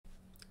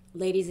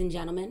Ladies and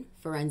gentlemen,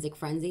 Forensic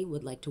Frenzy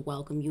would like to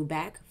welcome you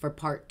back for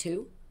part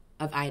 2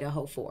 of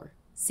Idaho 4,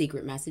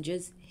 Secret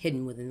Messages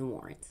Hidden Within the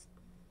Warrants.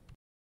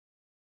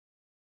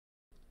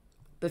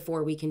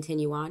 Before we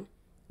continue on,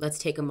 let's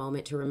take a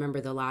moment to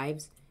remember the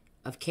lives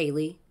of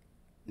Kaylee,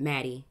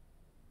 Maddie,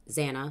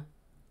 Xana,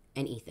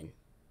 and Ethan.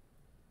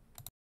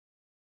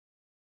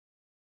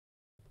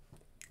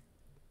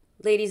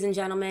 Ladies and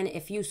gentlemen,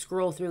 if you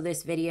scroll through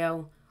this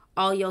video,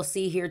 all you'll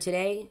see here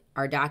today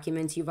are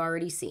documents you've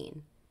already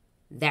seen.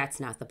 That's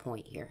not the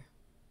point here.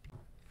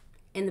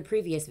 In the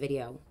previous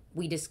video,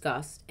 we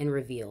discussed and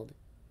revealed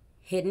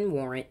hidden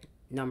warrant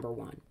number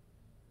 1.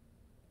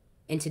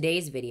 In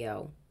today's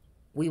video,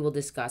 we will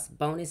discuss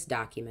bonus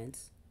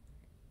documents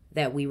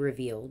that we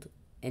revealed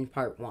in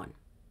part 1.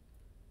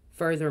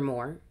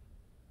 Furthermore,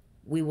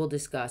 we will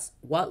discuss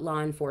what law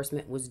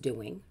enforcement was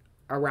doing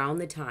around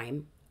the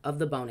time of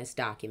the bonus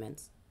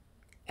documents,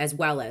 as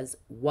well as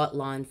what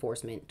law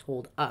enforcement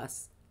told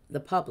us, the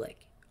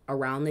public,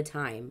 around the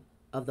time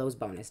of those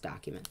bonus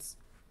documents.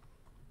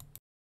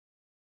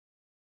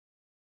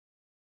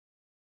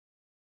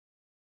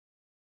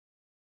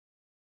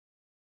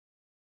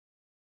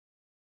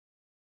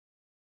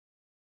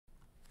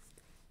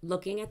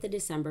 Looking at the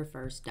December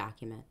 1st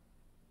document,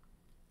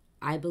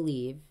 I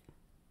believe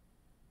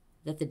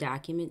that the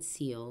document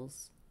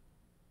seals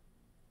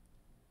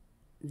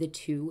the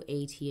 2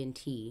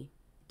 AT&T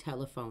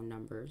telephone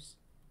numbers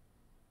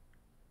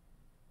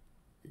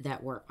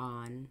that were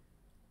on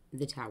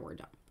the tower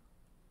dump.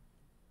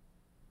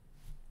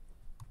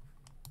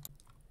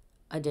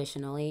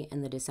 Additionally,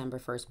 in the December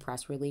 1st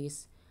press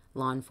release,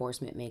 law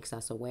enforcement makes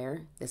us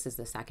aware, this is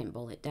the second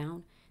bullet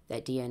down,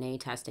 that DNA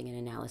testing and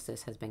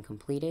analysis has been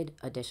completed,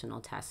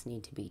 additional tests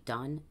need to be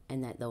done,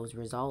 and that those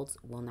results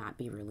will not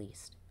be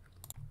released.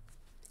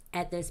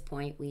 At this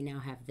point, we now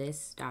have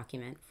this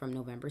document from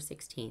November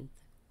 16th,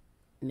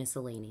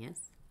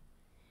 miscellaneous,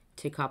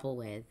 to couple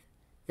with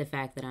the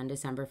fact that on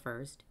December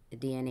 1st,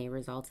 DNA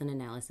results and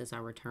analysis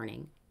are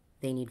returning.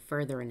 They need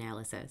further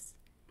analysis.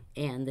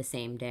 And the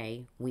same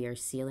day, we are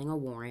sealing a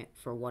warrant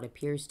for what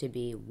appears to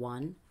be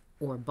one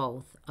or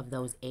both of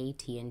those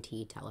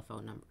AT&T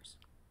telephone numbers.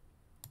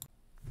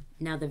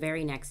 Now, the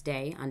very next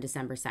day, on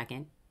December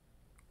 2nd,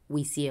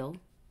 we seal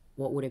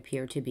what would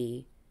appear to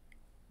be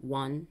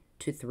 1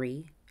 to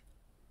 3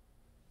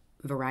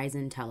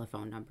 Verizon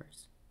telephone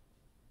numbers.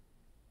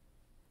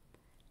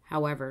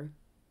 However,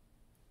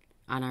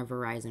 on our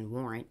Verizon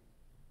warrant,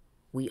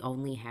 we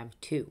only have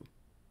 2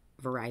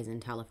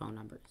 Verizon telephone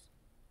numbers.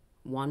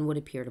 One would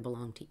appear to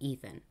belong to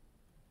Ethan.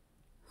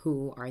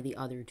 Who are the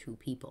other 2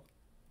 people?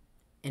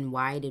 And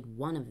why did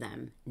one of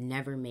them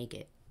never make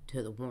it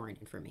to the warrant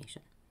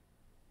information?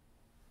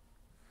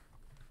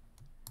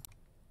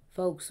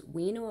 Folks,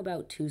 we know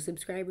about 2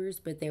 subscribers,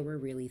 but there were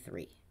really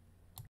 3.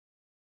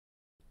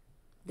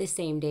 The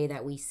same day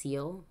that we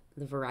seal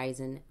the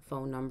Verizon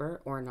phone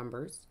number or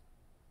numbers,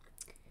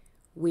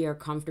 we are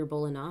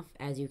comfortable enough,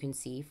 as you can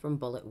see from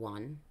bullet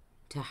 1,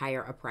 to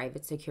hire a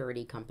private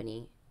security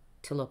company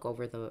to look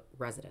over the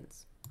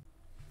residence.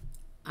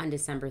 On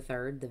December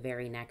 3rd, the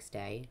very next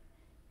day,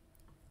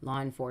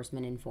 law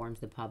enforcement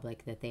informs the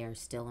public that they are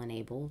still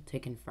unable to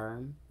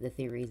confirm the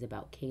theories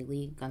about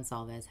Kaylee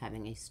Gonsalves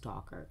having a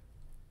stalker.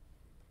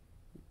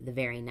 The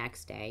very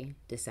next day,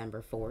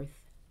 December 4th,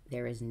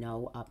 there is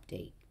no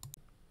update.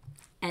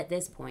 At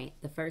this point,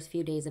 the first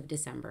few days of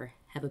December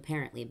have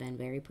apparently been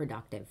very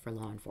productive for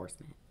law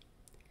enforcement.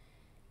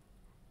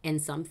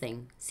 And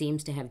something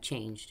seems to have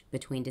changed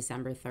between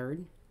December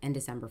 3rd and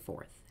December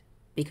 4th,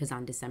 because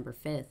on December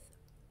 5th,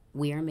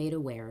 we are made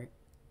aware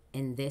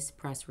in this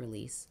press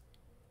release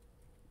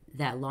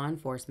that law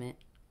enforcement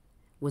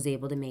was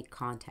able to make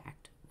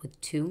contact with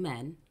 2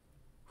 men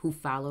who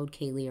followed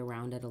Kaylee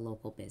around at a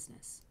local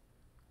business.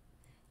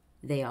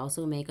 They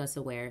also make us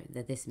aware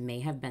that this may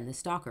have been the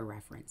stalker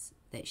reference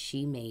that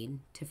she made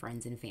to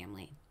friends and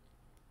family.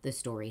 The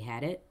story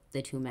had it,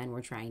 the 2 men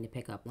were trying to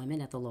pick up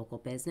women at the local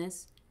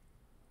business.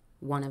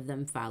 One of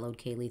them followed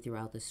Kaylee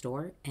throughout the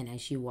store, and as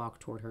she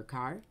walked toward her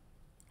car,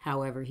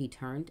 however, he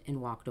turned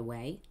and walked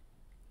away,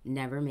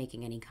 never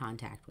making any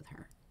contact with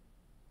her.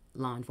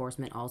 Law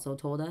enforcement also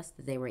told us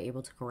that they were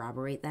able to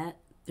corroborate that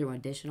through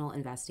additional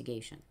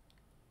investigation.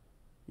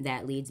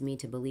 That leads me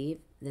to believe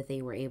that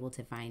they were able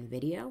to find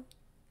video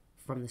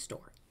from the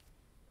store.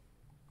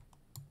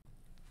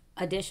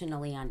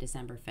 Additionally, on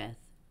December 5th,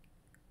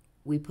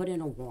 we put in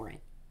a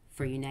warrant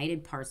for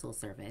United Parcel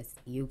Service,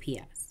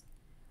 UPS,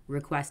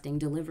 requesting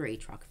delivery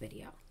truck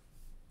video.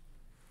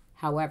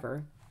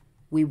 However,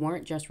 we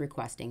weren't just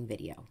requesting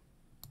video.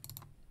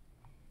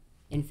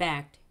 In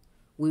fact,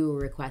 we were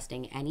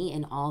requesting any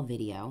and all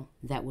video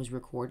that was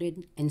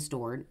recorded and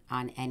stored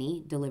on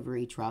any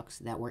delivery trucks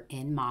that were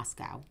in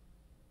Moscow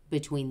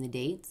between the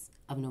dates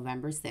of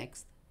November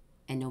 6th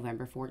and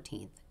November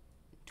 14th,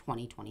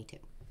 2022.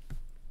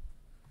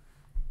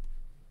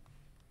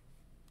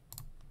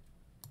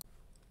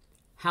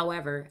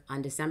 However,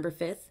 on December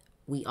 5th,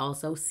 we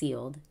also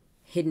sealed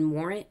hidden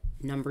warrant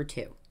number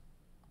 2.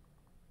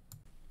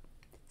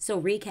 So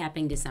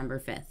recapping December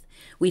 5th,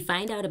 We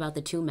find out about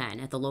the two men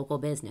at the local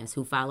business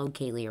who followed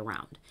Kaylee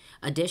around.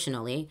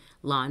 Additionally,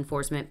 law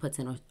enforcement puts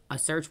in a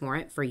search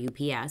warrant for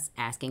UPS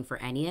asking for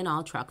any and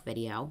all truck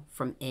video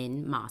from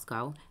in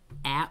Moscow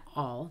at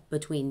all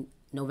between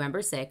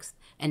November 6th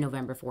and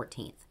November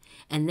 14th.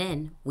 And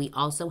then we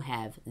also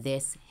have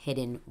this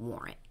hidden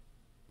warrant,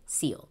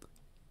 sealed.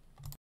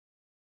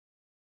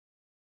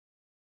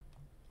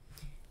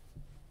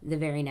 The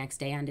very next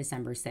day, on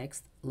December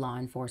 6th, law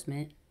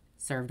enforcement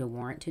served a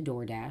warrant to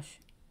DoorDash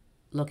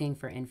looking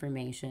for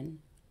information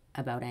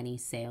about any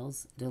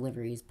sales,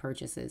 deliveries,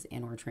 purchases,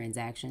 and or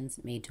transactions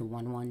made to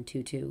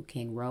 1122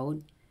 King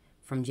Road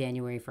from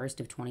January 1st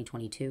of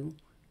 2022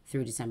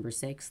 through December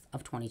 6th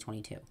of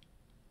 2022.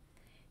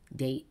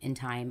 Date and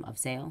time of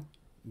sale,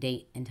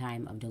 date and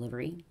time of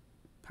delivery,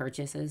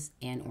 purchases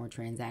and or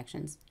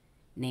transactions,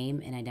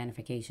 name and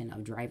identification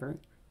of driver,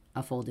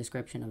 a full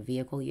description of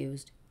vehicle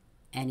used,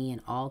 any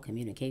and all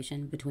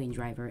communication between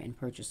driver and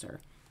purchaser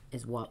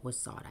is what was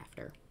sought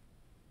after.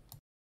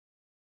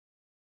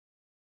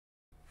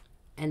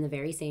 And the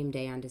very same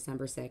day, on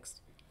December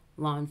 6th,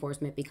 law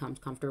enforcement becomes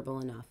comfortable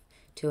enough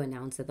to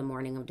announce that the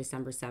morning of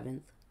December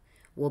 7th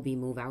will be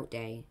move-out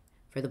day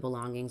for the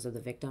belongings of the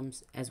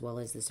victims as well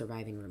as the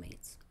surviving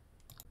roommates.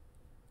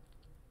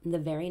 The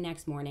very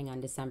next morning,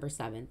 on December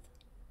 7th,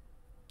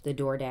 the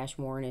DoorDash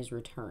warrant is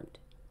returned,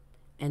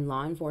 and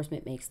law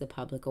enforcement makes the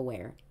public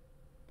aware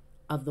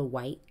of the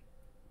white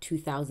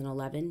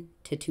 2011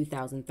 to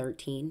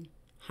 2013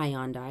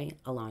 Hyundai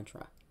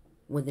Elantra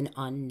with an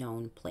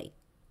unknown plate.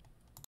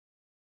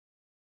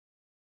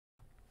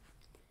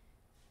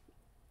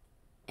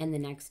 And the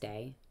next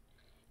day,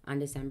 on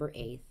December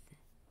 8th,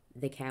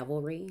 the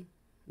cavalry,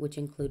 which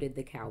included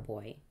the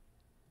cowboy,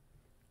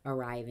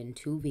 arrive in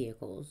two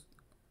vehicles,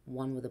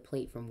 one with a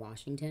plate from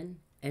Washington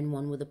and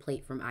one with a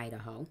plate from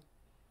Idaho,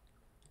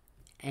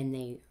 and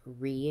they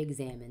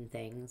re-examine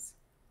things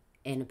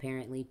in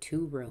apparently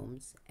two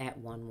rooms at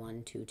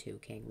 1122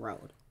 King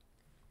Road.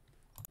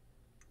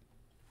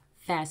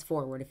 Fast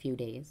forward a few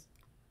days,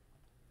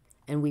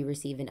 and we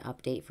receive an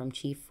update from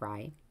Chief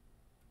Fry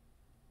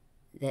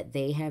that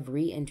they have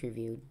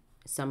re-interviewed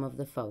some of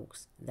the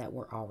folks that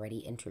were already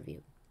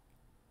interviewed.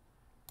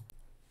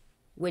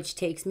 Which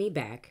takes me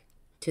back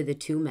to the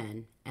two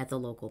men at the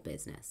local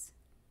business.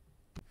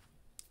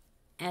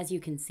 As you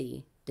can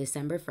see,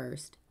 December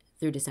 1st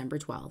through December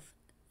 12th,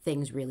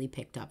 things really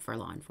picked up for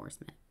law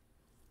enforcement,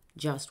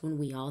 just when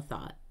we all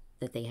thought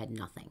that they had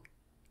nothing.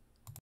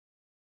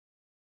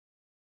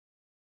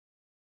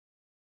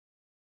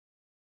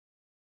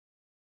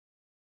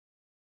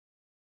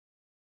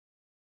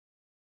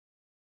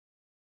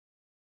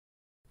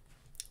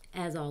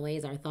 As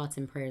always, our thoughts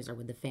and prayers are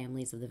with the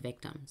families of the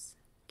victims,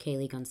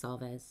 Kaylee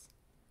Gonsalves,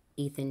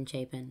 Ethan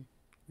Chapin,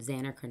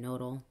 Xana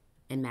Kernodle,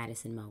 and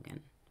Madison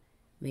Mogan.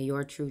 May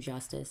your true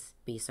justice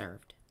be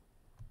served.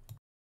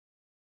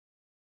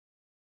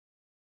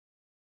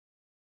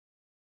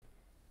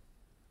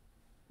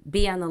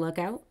 Be on the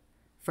lookout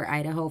for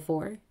Idaho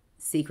 4,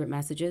 Secret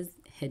Messages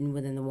Hidden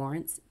Within the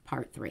Warrants,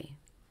 Part 3,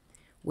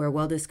 where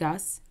we'll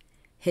discuss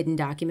hidden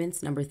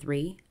documents number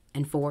 3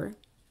 and 4,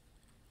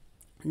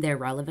 their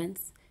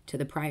relevance to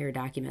the prior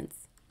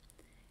documents,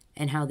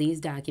 and how these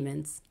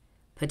documents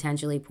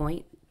potentially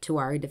point to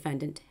our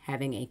defendant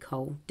having a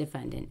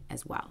co-defendant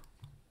as well.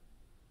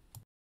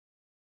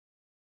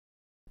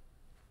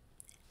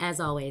 As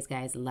always,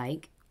 guys,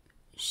 like,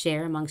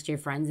 share amongst your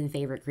friends and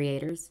favorite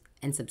creators,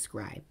 and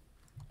subscribe.